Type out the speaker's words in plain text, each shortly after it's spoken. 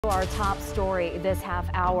Our top story this half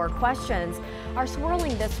hour. Questions are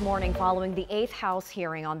swirling this morning following the 8th House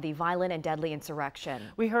hearing on the violent and deadly insurrection.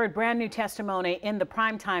 We heard brand new testimony in the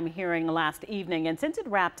primetime hearing last evening, and since it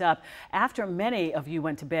wrapped up after many of you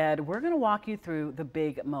went to bed, we're going to walk you through the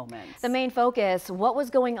big moments. The main focus, what was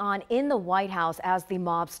going on in the White House as the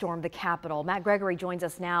mob stormed the Capitol. Matt Gregory joins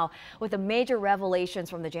us now with the major revelations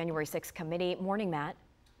from the January 6th committee. Morning, Matt.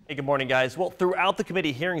 Hey, good morning, guys. Well, throughout the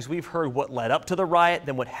committee hearings, we've heard what led up to the riot,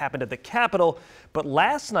 then what happened at the Capitol. But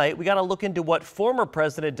last night, we got to look into what former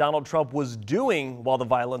President Donald Trump was doing while the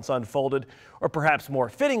violence unfolded, or perhaps more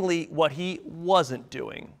fittingly, what he wasn't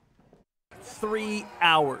doing. 3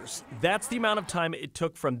 hours. That's the amount of time it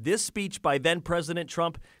took from this speech by then President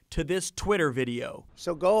Trump to this Twitter video.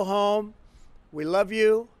 So go home. We love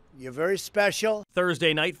you. You're very special.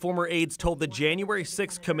 Thursday night, former aides told the January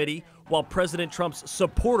 6th committee while President Trump's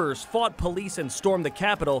supporters fought police and stormed the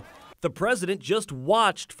Capitol, the president just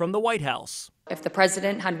watched from the White House. If the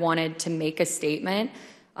president had wanted to make a statement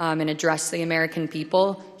and address the American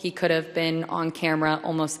people, he could have been on camera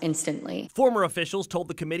almost instantly. Former officials told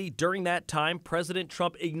the committee during that time President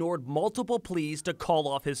Trump ignored multiple pleas to call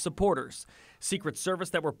off his supporters. Secret Service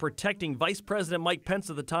that were protecting Vice President Mike Pence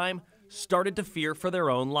at the time started to fear for their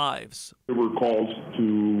own lives. There were calls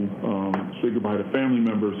to say goodbye to family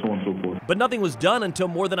members, so on and so forth. But nothing was done until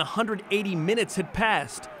more than 180 minutes had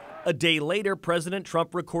passed. A day later, President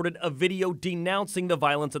Trump recorded a video denouncing the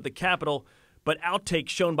violence at the Capitol, but outtakes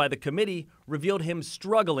shown by the committee revealed him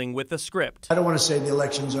struggling with the script. I don't want to say the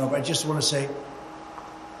election's over. I just want to say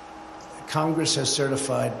Congress has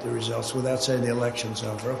certified the results without saying the election's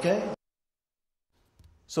over, okay?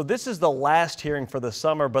 So this is the last hearing for the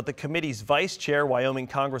summer, but the committee's vice chair, Wyoming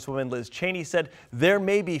Congresswoman Liz Cheney, said there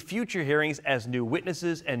may be future hearings as new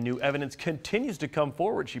witnesses and new evidence continues to come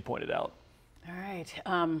forward, she pointed out. All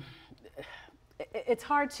right. It's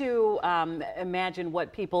hard to imagine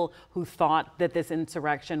what people who thought that this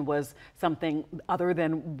insurrection was something other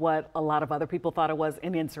than what a lot of other people thought it was,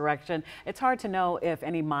 an insurrection. It's hard to know if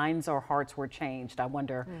any minds or hearts were changed. I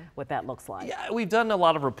wonder what that looks like. Yeah, we've done a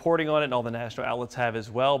lot of reporting on it, and all the national outlets have as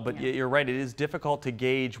well, but you're right, it is difficult to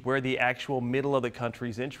gauge where the actual middle of the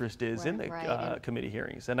country's interest is in the committee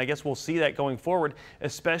hearings. And I guess we'll see that going forward,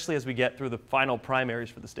 especially as we get through the final primaries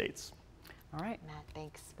for the states. All right. Matt,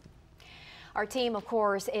 thanks. Our team, of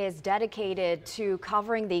course, is dedicated to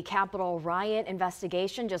covering the Capitol riot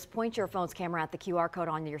investigation. Just point your phone's camera at the QR code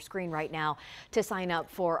on your screen right now to sign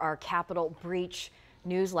up for our Capitol Breach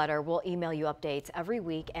newsletter. We'll email you updates every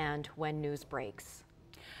week and when news breaks.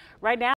 Right now.